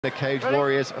The Cage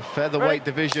Warriors featherweight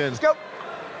division. Let's go.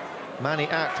 Manny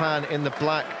Akpan in the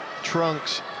black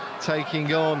trunks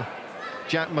taking on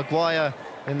Jack Maguire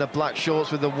in the black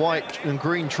shorts with the white and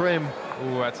green trim.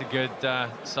 Oh, that's a good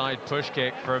side push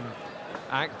kick from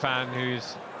Akpan,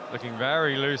 who's looking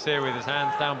very loose here with his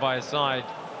hands down by his side.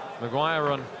 Maguire,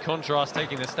 on contrast,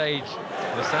 taking the stage,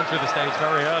 the center of the stage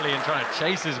very early and trying to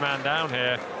chase his man down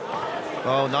here.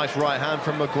 Oh, nice right hand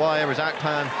from Maguire as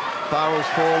Akpan barrels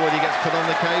forward. He gets put on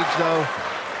the cage, though.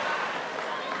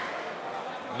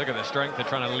 Look at the strength of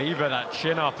trying to lever that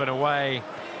chin up and away.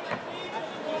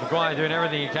 Maguire doing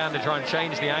everything he can to try and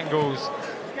change the angles,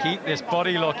 keep this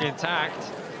body lock intact.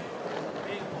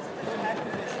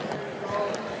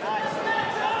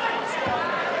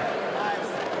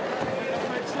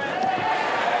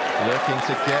 Looking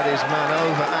to get his man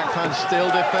over. Akpan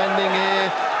still defending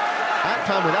here.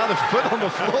 Akpan without a foot on the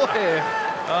floor here.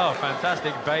 Oh,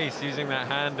 fantastic base using that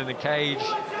hand in the cage.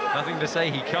 Nothing to say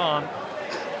he can't.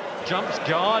 Jumps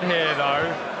guard here,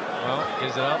 though. Well,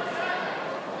 gives it up.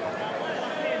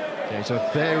 Yeah, he's a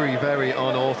very, very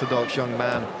unorthodox young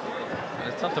man.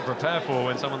 It's tough to prepare for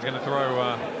when someone's going to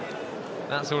throw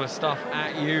that sort of stuff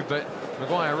at you, but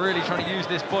Maguire really trying to use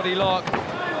this body lock.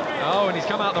 Oh, and he's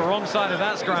come out the wrong side of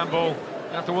that scramble.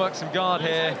 Gonna have to work some guard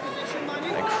here.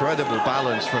 Incredible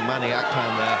balance from Manny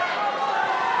Akpan there.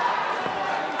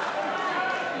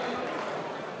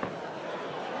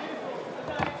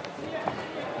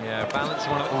 Yeah, balance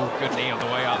one of the... Oh, good knee on the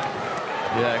way up.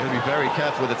 Yeah, going to be very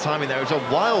careful with the timing there. It's a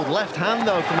wild left hand,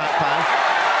 though, from Akpan.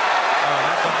 Oh,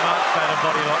 that's a much better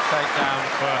body lock takedown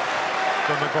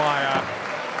for Maguire.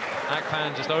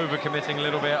 Akpan just over-committing a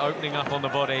little bit, opening up on the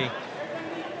body.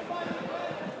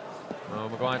 Oh,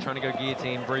 Maguire trying to go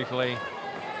guillotine briefly.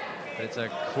 But it's a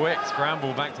quick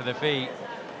scramble back to the feet.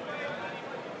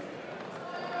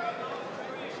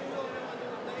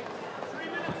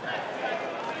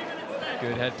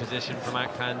 Good head position from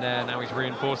Akpan there. Now he's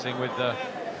reinforcing with the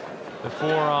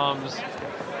forearms.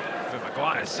 But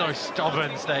Maguire's so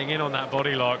stubborn staying in on that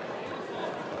body lock.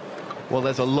 Well,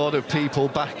 there's a lot of people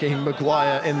backing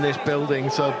Maguire in this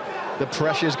building, so the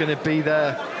pressure's going to be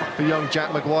there for young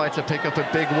Jack Maguire to pick up a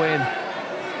big win.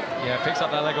 Yeah, picks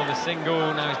up that leg on the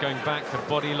single. Now he's going back to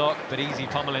body lock, but easy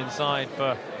pummel inside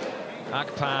for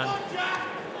Akpan.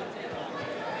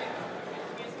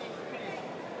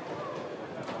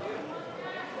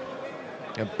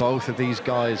 And both of these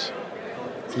guys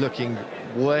looking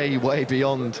way, way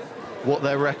beyond what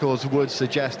their records would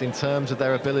suggest in terms of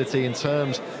their ability, in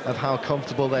terms of how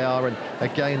comfortable they are. And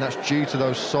again, that's due to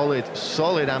those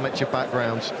solid amateur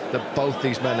backgrounds that both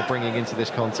these men are bringing into this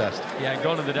contest. Yeah,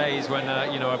 gone are the days when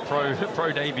you know, a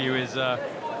pro debut is a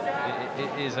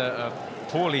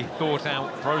poorly thought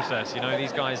out process. You know,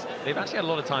 these guys, they've actually had a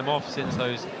lot of time off since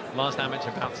those last amateur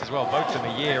bouts as well, both of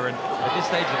them a year, and at this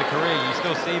stage of the career you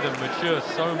still see them mature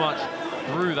so much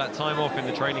through that time off in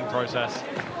the training process.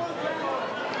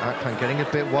 Akpan getting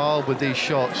a bit wild with these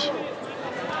shots.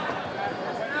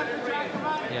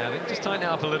 Yeah, they just tighten it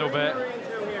up a little bit.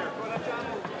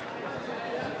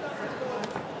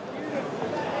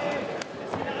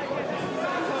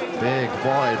 Big,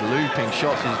 wide, looping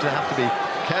shots. He's going to have to be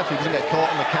careful. He doesn't get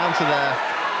caught on the counter there.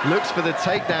 Looks for the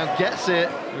takedown, gets it.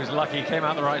 He was lucky, he came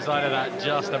out the right side of that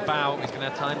just about. He's going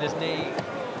to time this knee.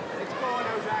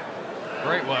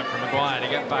 Great work from Maguire to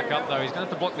get back up, though. He's going to have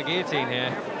to block the guillotine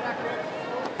here.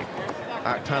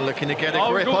 Akpan looking to get a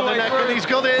grip on the neck, and he's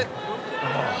got it.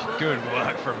 Oh, good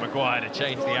work from Maguire to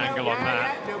change the angle on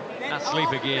that. That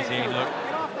sleeper guillotine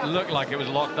looked like it was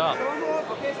locked up.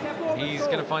 He's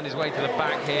going to find his way to the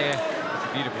back here. It's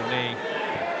a beautiful knee.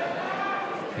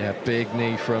 Yeah, big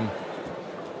knee from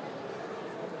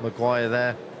Maguire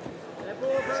there.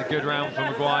 It's a good round for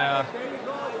Maguire.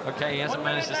 Okay, he hasn't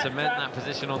managed to cement that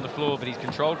position on the floor, but he's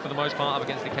controlled for the most part up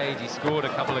against the cage. He scored a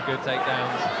couple of good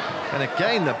takedowns. And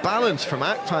again, the balance from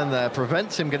Akpan there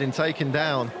prevents him getting taken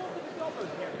down.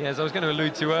 Yeah, as I was going to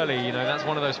allude to earlier, you know, that's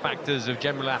one of those factors of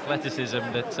general athleticism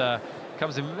that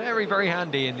comes in very, very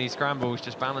handy in these scrambles,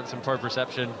 just balance and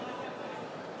proprioception.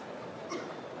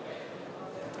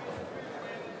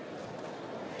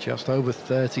 Just over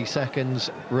 30 seconds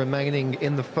remaining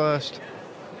in the first.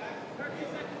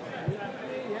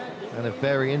 And a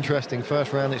very interesting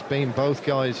first round it's been. Both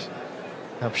guys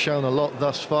have shown a lot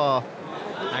thus far.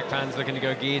 Akpan's looking to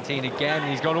go guillotine again.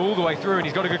 He's gone all the way through and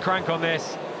he's got a good crank on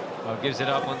this. Oh, gives it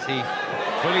up once he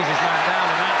bullies his man down,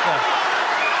 and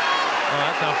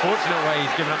that's an unfortunate way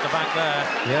he's given up the back there.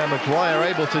 Yeah, Maguire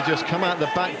able to just come out the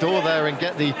back door there and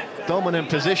get the dominant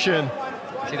position.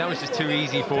 See, that was just too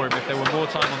easy for him. If there were more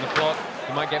time on the clock,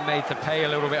 he might get made to pay a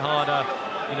little bit harder.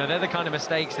 You know, they're the kind of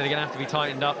mistakes that are going to have to be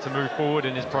tightened up to move forward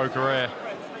in his pro career.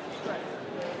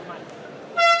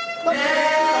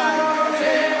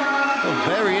 A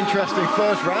very interesting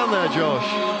first round there, Josh.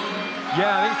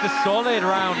 Yeah, I think it's a solid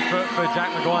round for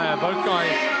Jack Maguire. Both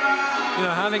guys, you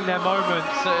know, having their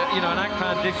moments. You know, and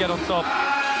Akpan did get on top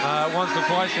once or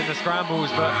twice in the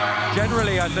scrambles, but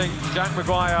generally I think Jack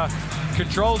Maguire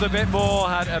controlled a bit more,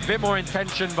 had a bit more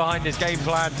intention behind his game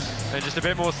plan, and just a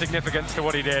bit more significance to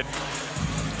what he did.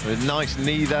 With a nice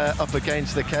knee there up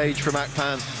against the cage from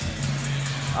Akpan.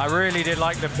 I really did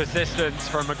like the persistence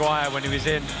from Maguire when he was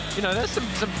in. You know, there's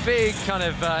some big kind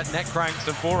of neck cranks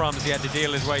and forearms he had to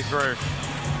deal his way through.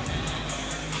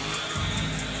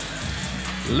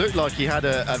 Looked like he had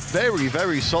a very,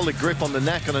 very solid grip on the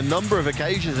neck on a number of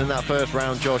occasions in that first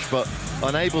round, Josh, but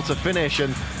unable to finish,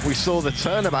 and we saw the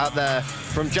turnabout there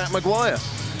from Jack Maguire.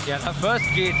 Yeah, that first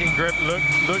guillotine grip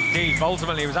looked deep.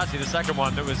 Ultimately, it was actually the second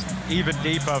one that was even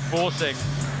deeper, forcing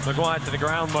Maguire to the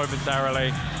ground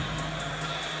momentarily.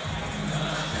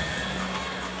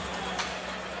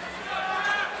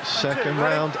 Second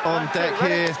round on deck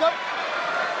here.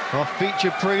 Our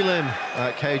featured prelim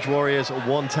at Cage Warriors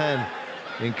 110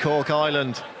 in Cork,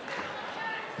 Ireland.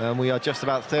 And we are just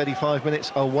about 35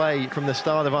 minutes away from the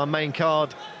start of our main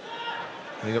card.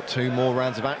 We've got 2 more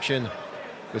rounds of action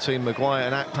between Maguire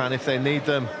and Akpan if they need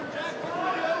them.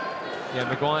 Yeah,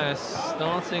 Maguire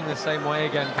starting the same way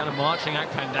again, kind of marching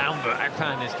Akpan down, but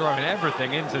Akpan is throwing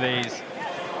everything into these.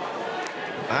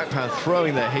 Akpan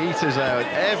throwing the heaters out,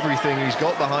 everything he's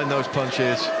got behind those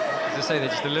punches. As I say, they're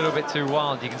just a little bit too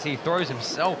wild. You can see he throws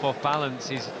himself off balance.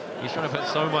 He's trying to put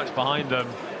so much behind them.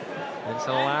 It's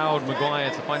allowed Maguire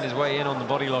to find his way in on the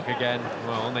body lock again.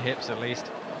 Well, on the hips at least.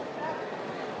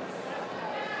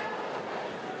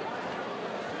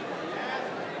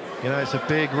 You know, it's a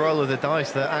big roll of the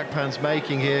dice that Akpan's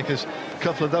making here, because a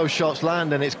couple of those shots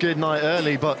land and it's good night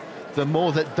early, but the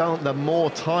more that don't, the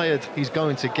more tired he's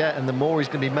going to get, and the more he's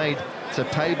going to be made to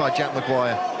pay by Jack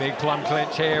Maguire. Big plum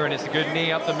clinch here, and it's a good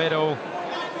knee up the middle.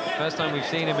 First time we've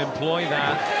seen him employ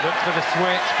that. Looks for the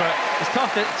switch, but it's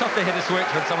tough to hit a switch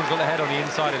when someone's got the head on the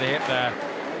inside of the hip there.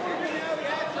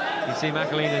 You see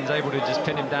Macalinen's able to just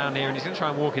pin him down here, and he's going to try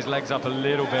and walk his legs up a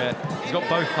little bit. He's got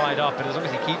both tied up, and as long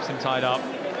as he keeps him tied up,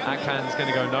 Akpan's going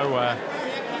to go nowhere.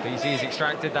 But you see he's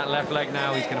extracted that left leg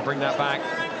now. He's going to bring that back.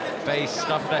 Base,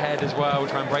 stuff the head as well,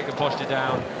 try and break the posture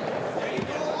down.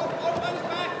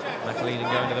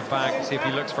 Macalinen going to the back, see if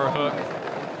he looks for a hook.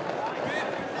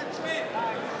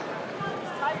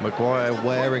 Maguire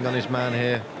wearing on his man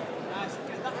here.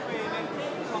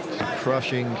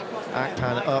 Crushing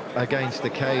Akpan up against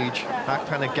the cage.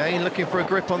 Akpan again looking for a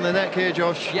grip on the neck here,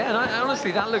 Josh. Yeah, and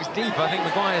honestly, that looks deep. I think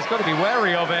Maguire's got to be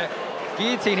wary of it.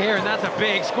 Guillotine here, and that's a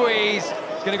big squeeze.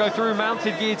 It's going to go through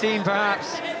mounted guillotine,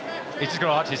 perhaps. He's just got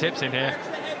to arch his hips in here.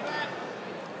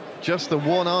 Just the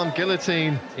one-arm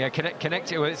guillotine. Yeah, connect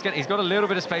it. He's got a little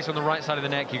bit of space on the right side of the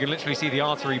neck. You can literally see the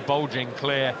artery bulging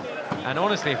clear. And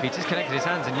honestly, if he just connected his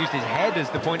hands and used his head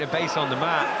as the point of base on the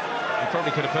mat, he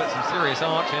probably could have put some serious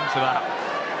arch into that.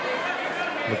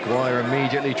 Maguire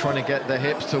immediately trying to get the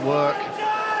hips to work.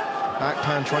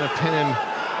 Akpan trying to pin him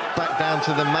back down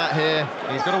to the mat here.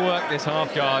 He's got to work this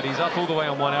half guard. He's up all the way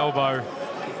on one elbow.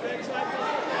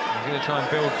 He's going to try and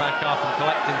build back up and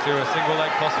collect into a single leg,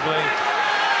 possibly.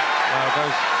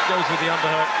 Goes with the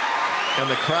underhook. And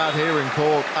the crowd here in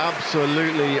Cork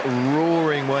absolutely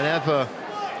roaring whenever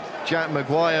Jack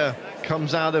Maguire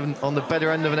comes out on the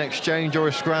better end of an exchange or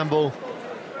a scramble.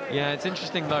 Yeah, it's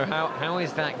interesting, though, how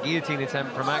is that guillotine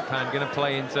attempt from Akpan going to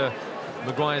play into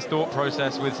Maguire's thought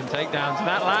process with some takedowns? And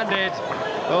that landed.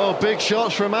 Oh, big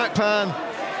shots from Akpan.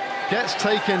 Gets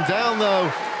taken down,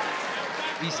 though.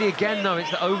 You see again, though, it's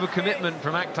the overcommitment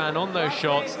from Akpan on those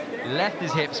shots. Left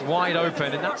his hips wide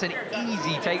open, and that's an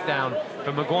easy takedown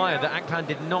for Maguire that Akpan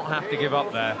did not have to give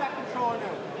up there.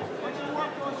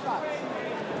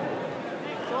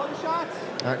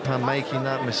 Akpan making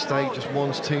that mistake just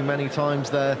once too many times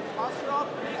there.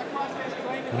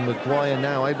 And Maguire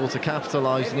now able to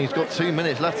capitalise, and he's got 2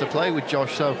 minutes left to play with,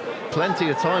 Josh, so plenty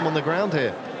of time on the ground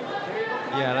here.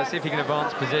 Yeah, let's see if he can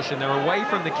advance position. They're away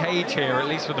from the cage here, at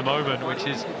least for the moment, which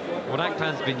is what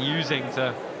Akpan's been using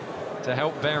to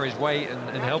help bear his weight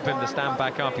and help him to stand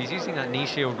back up. He's using that knee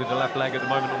shield with the left leg at the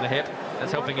moment on the hip.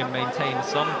 That's helping him maintain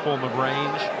some form of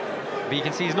range. But you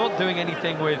can see he's not doing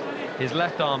anything with his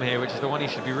left arm here, which is the one he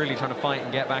should be really trying to fight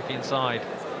and get back inside.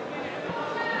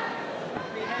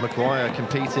 Maguire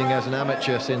competing as an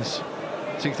amateur since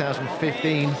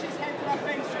 2015.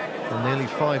 And nearly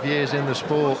 5 years in the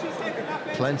sport.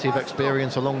 Plenty of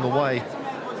experience along the way.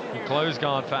 Close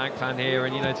guard for Akpan here,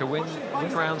 and you know, to win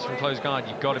rounds from close guard,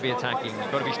 you've got to be attacking,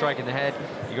 you've got to be striking the head,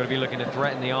 you've got to be looking to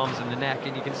threaten the arms and the neck,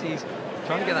 and you can see he's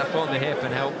trying to get that foot on the hip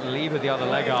and help lever the other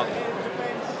leg up.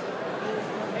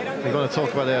 We're going to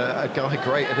talk about a guy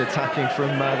great at attacking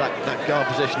from that guard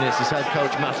position. It's his head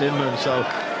coach, Matt Inman, so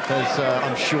there's,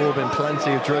 I'm sure, been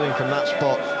plenty of drilling from that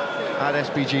spot at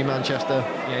SBG Manchester.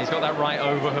 Yeah, he's got that right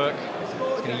overhook.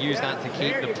 He's going to use that to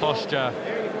keep the posture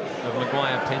of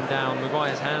Maguire pinned down.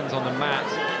 Maguire's hands on the mat,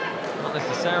 not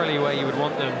necessarily where you would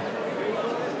want them.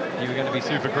 You were going to be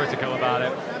super critical about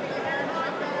it.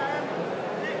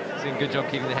 He's doing a good job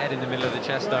keeping the head in the middle of the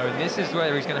chest, though, and this is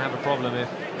where he's going to have a problem if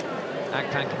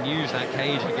Akpan can use that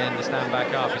cage again to stand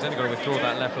back up. He's only got to withdraw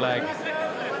that left leg.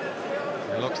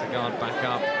 He locks the guard back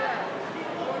up.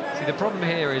 See, the problem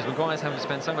here is Maguire's having to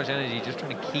spend so much energy just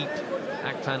trying to keep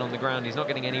Akpan on the ground. He's not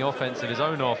getting any offense of his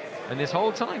own off, and this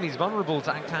whole time he's vulnerable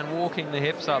to Akpan walking the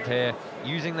hips up here,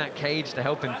 using that cage to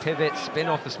help him pivot, spin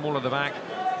off the small of the back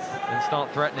and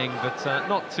start threatening, but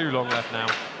not too long left now.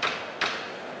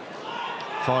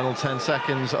 Final 10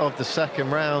 seconds of the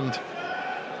second round,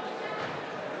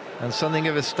 and something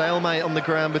of a stalemate on the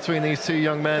ground between these two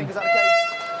young men.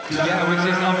 Yeah, which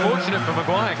is unfortunate for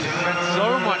Maguire, because he spent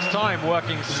so much time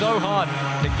working so hard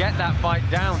to get that fight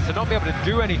down, to not be able to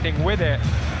do anything with it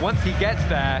once he gets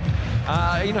there.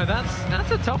 You know,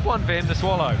 that's a tough one for him to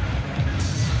swallow.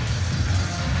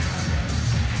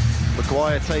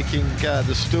 Maguire taking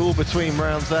the stool between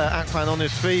rounds there. Akpan on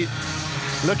his feet,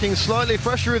 looking slightly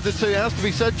fresher of the two, it has to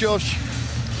be said, Josh.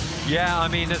 Yeah, I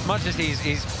mean, as much as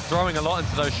he's throwing a lot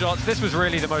into those shots, this was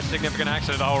really the most significant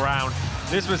action of the whole round.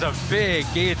 This was a big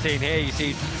guillotine here. You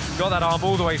see, got that arm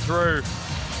all the way through,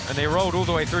 and they rolled all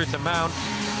the way through to mount.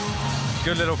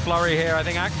 Good little flurry here. I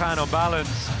think Akpan on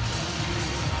balance.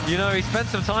 You know, he spent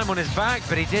some time on his back,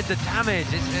 but he did the damage.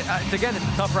 Again, it's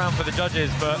a tough round for the judges,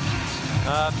 but,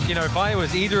 you know, if I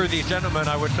was either of these gentlemen,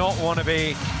 I would not want to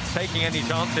be taking any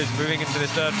chances moving into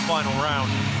this third and final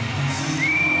round.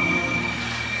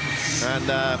 And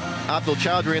Abdul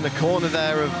Chowdhury in the corner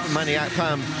there of Manny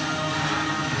Akpan,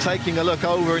 taking a look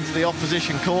over into the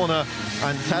opposition corner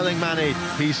and telling Manny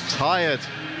he's tired.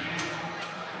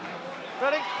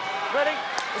 Ready,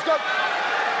 let's go.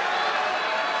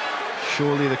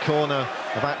 Surely the corner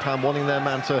of Akpan wanting their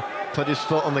man to put his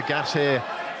foot on the gas here.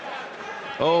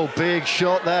 Oh, big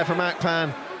shot there from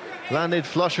Akpan. Landed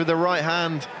flush with the right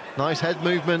hand. Nice head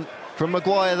movement from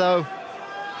Maguire, though.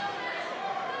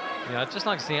 Yeah, I'd just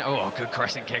like to see it. Oh, good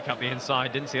crescent kick up the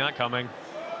inside. Didn't see that coming.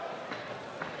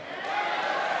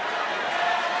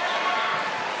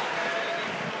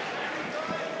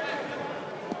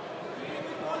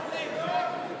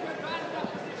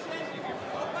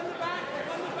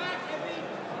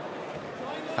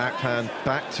 Akpan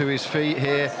back to his feet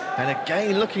here, and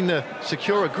again looking to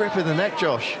secure a grip of the neck,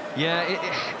 Josh. Yeah,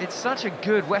 it's such a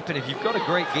good weapon. If you've got a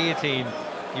great guillotine,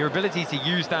 your ability to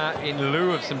use that in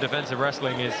lieu of some defensive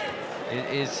wrestling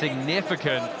is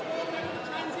significant.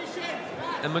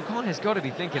 And Maguire's got to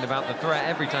be thinking about the threat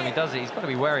every time he does it. He's got to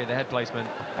be wary of the head placement.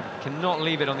 Cannot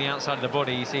leave it on the outside of the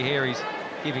body. You see here he's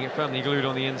keeping it firmly glued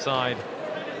on the inside.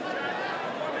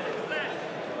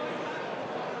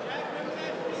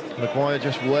 Maguire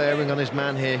just wearing on his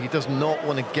man here. He does not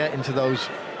want to get into those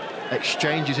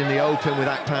exchanges in the open with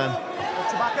Akpan.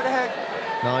 Watch the back of the head.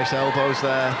 Nice elbows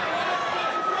there.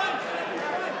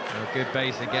 A good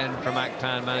base again from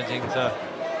Akpan, managing to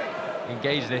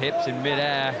engage the hips in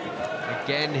mid-air.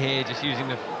 Again here, just using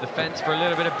the fence for a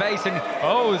little bit of base. And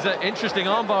oh, there's an interesting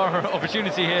armbar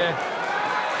opportunity here.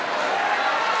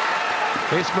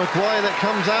 It's Maguire that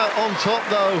comes out on top,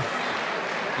 though.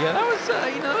 Yeah, that was,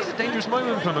 you know, that was a dangerous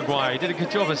moment for Maguire. He did a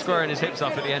good job of squaring his hips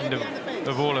up at the end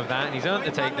of all of that, and he's earned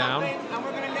the takedown.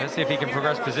 Let's see if he can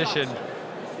progress position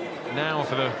now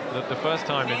for the first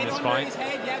time in this fight.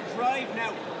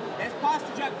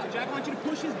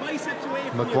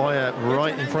 Maguire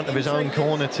right in front of his own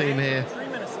corner team here,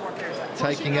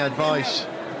 taking advice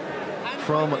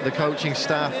from the coaching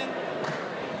staff.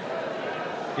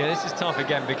 Yeah, this is tough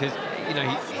again because, you know,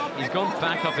 he's gone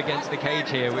back up against the cage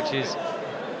here, which is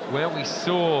where we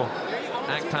saw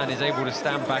Akpan is able to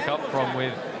stand back up from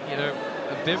with, you know,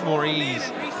 a bit more ease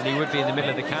than he would be in the middle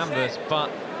of the canvas.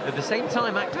 But at the same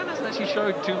time, Akpan hasn't actually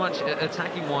showed too much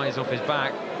attacking-wise off his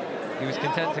back. He was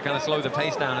content to kind of slow the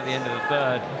pace down at the end of the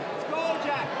third.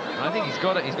 And I think he's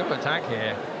got to attack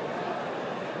here.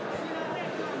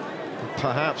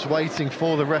 Perhaps waiting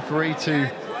for the referee to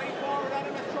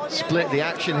split the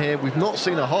action here. We've not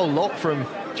seen a whole lot from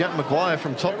Jack Maguire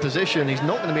from top position. He's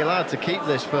not going to be allowed to keep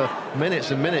this for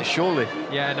minutes and minutes, surely.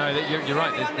 Yeah, no, you're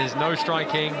right. There's no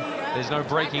striking, there's no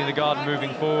breaking of the guard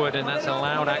moving forward, and that's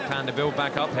allowed Akpan to build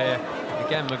back up here.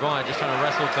 Again, Maguire just trying to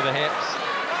wrestle to the hips.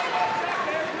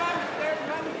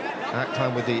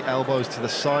 Akpan with the elbows to the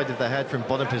side of the head from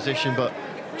bottom position, but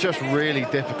just really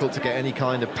difficult to get any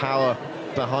kind of power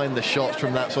behind the shots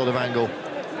from that sort of angle.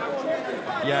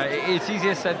 Yeah, it's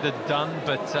easier said than done,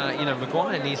 but you know,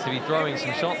 Maguire needs to be throwing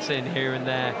some shots in here and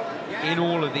there in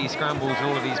all of these scrambles and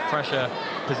all of these pressure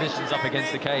positions up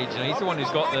against the cage. You know, he's the one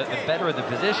who's got the better of the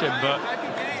position, but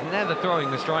he's never throwing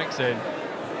the strikes in.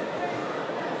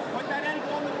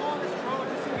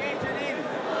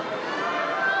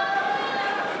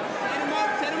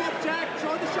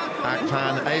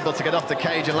 Akpan able to get off the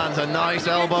cage and lands a nice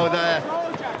elbow there.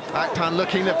 Akpan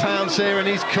looking to pounce here, and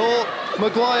he's caught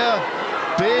Maguire.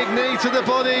 Big knee to the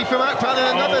body from Akpan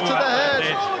and another to the head.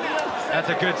 That's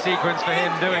a good sequence for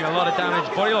him, doing a lot of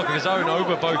damage. Body lock of his own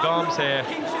over both arms here.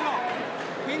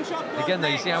 Again, though,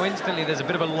 you see how instantly there's a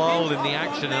bit of a lull in the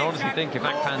action, and I honestly think if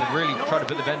Akpan had really tried to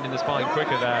put the bend in the spine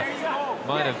quicker there,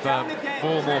 might have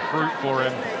bore more fruit for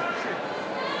him.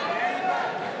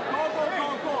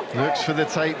 Looks for the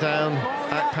takedown.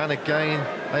 Akpan again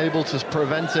able to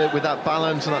prevent it with that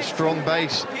balance and that strong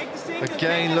base.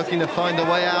 Again looking to find a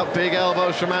way out. Big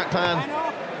elbows from Akpan.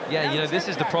 Yeah, you know, this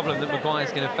is the problem that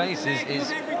Maguire's going to face,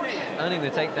 is earning the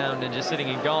takedown and just sitting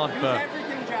in guard for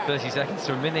 30 seconds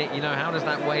to a minute. You know, how does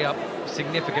that weigh up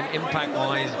significant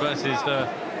impact-wise versus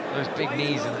those big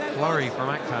knees and flurry from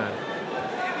Akpan?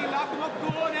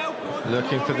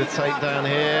 Looking for the takedown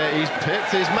here. He's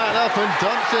picked his man up and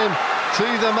dumped him to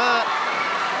the mat.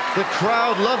 The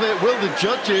crowd love it. Will the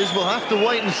judges? We'll have to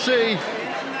wait and see.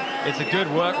 It's a good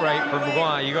work rate from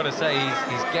Maguire. You got to say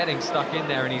he's getting stuck in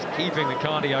there and he's keeping the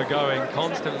cardio going,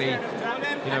 constantly,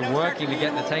 you know, working to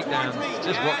get the takedowns. It's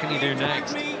just what can he do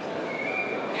next? If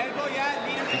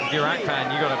you're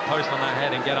Akpan, you got to post on that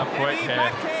head and get up quick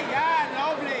here.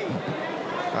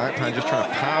 Akpan just trying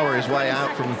to power his way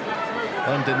out from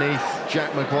underneath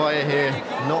Jack Maguire here.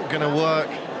 Not going to work.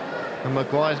 And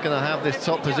Maguire's going to have this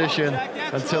top position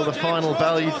until the final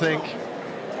bell, you'd think.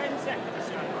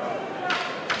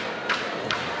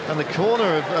 And the corner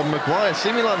of Maguire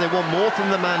seeming like they want more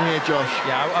from the man here, Josh.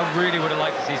 Yeah, I really would have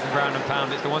liked to see some ground and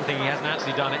pound. It's the one thing he hasn't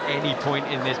actually done at any point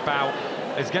in this bout.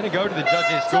 It's going to go to the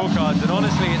judges' scorecards, and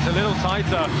honestly, it's a little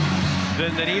tighter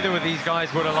than either of these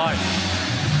guys would have liked.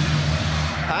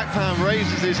 Akpan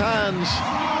raises his hands.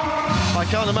 I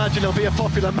can't imagine he'll be a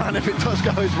popular man if it does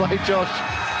go his way, Josh,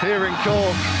 here in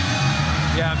Cork.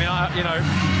 Yeah, I mean,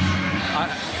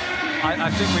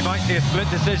 I think we might see a split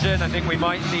decision. I think we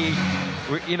might see,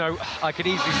 you know, I could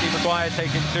easily see Maguire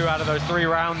taking 2 out of those 3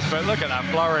 rounds, but look at that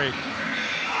flurry.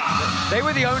 They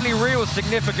were the only real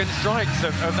significant strikes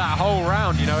of that whole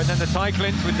round, you know, and then the tie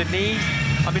clinch with the knees.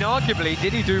 I mean, arguably,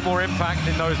 did he do more impact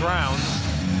in those rounds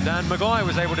than Maguire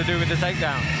was able to do with the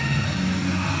takedowns?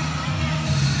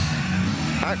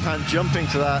 Akpan jumping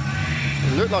to that.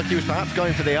 It looked like he was perhaps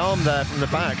going for the arm there from the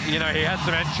back. You know, he had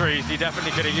some entries he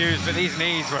definitely could have used, but these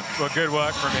knees were good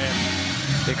work from him.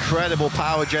 Incredible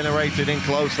power generated in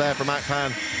close there from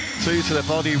Akpan. 2 to the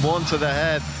body, 1 to the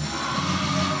head.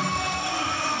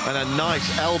 And a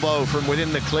nice elbow from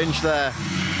within the clinch there.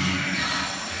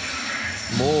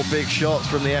 More big shots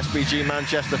from the SBG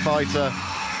Manchester fighter.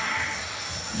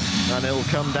 And it'll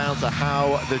come down to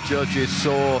how the judges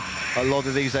saw a lot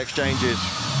of these exchanges.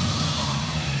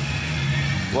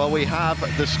 Well, we have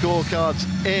the scorecards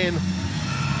in.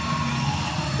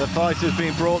 The fight has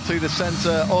been brought to the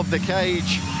centre of the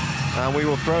cage, and we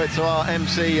will throw it to our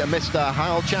MC, Mr.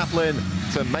 Hal Chaplin,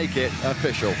 to make it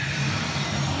official.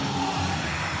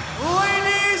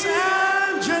 Ladies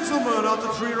and gentlemen, after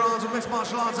 3 rounds of mixed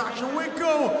martial arts action, we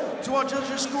go to our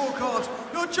judges' scorecards.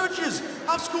 Your judges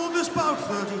have scored this bout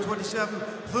 30-27,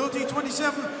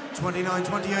 30-27,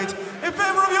 29-28 in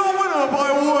favour of your winner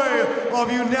by way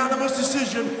of unanimous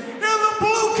decision in the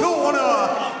blue corner,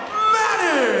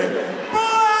 Manny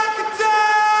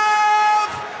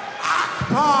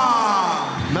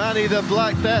Akpan. Manny the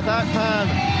Black Death Akpan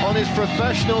on his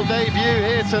professional debut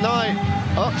here tonight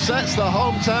upsets the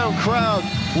hometown crowd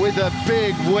with a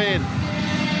big win.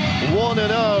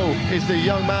 1-0 is the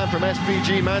young man from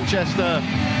SBG Manchester,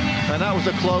 and that was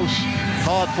a close,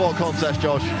 hard-fought contest,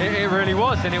 Josh. It really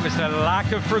was, and it was a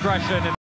lack of progression.